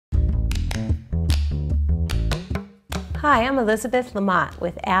Hi, I'm Elisabeth LaMotte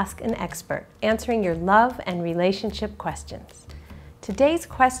with Ask an Expert, answering your love and relationship questions. Today's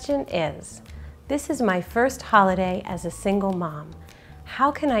question is, this is my first holiday as a single mom.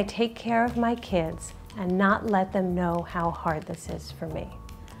 How can I take care of my kids and not let them know how hard this is for me?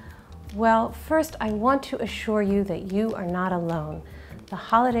 Well, first I want to assure you that you are not alone. The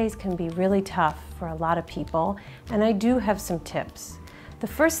holidays can be really tough for a lot of people, and I do have some tips. The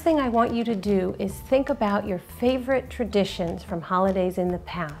first thing I want you to do is think about your favorite traditions from holidays in the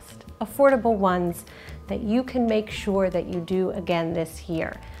past, affordable ones that you can make sure that you do again this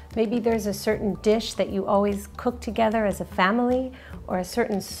year. Maybe there's a certain dish that you always cook together as a family, or a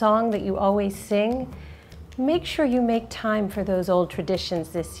certain song that you always sing. Make sure you make time for those old traditions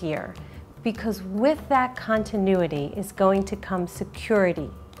this year, because with that continuity is going to come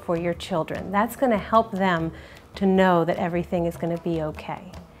security for your children. That's going to help them to know that everything is going to be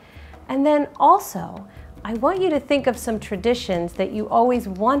okay. And then also, I want you to think of some traditions that you always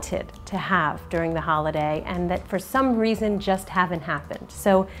wanted to have during the holiday and that for some reason just haven't happened.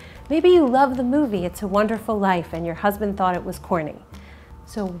 So maybe you love the movie It's a Wonderful Life and your husband thought it was corny.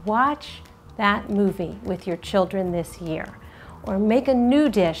 So watch that movie with your children this year. Or make a new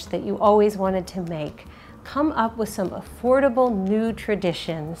dish that you always wanted to make. Come up with some affordable new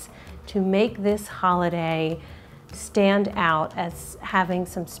traditions to make this holiday stand out as having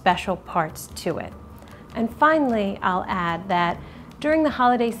some special parts to it. And finally, I'll add that during the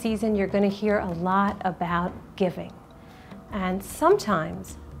holiday season, you're going to hear a lot about giving. And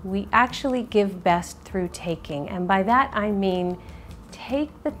sometimes we actually give best through taking. And by that, I mean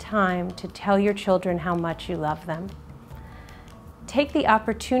take the time to tell your children how much you love them. Take the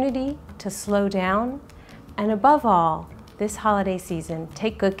opportunity to slow down. And above all, this holiday season,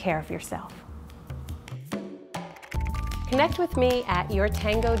 take good care of yourself. Connect with me at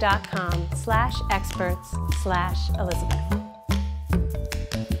YourTango.com/experts/Elisabeth.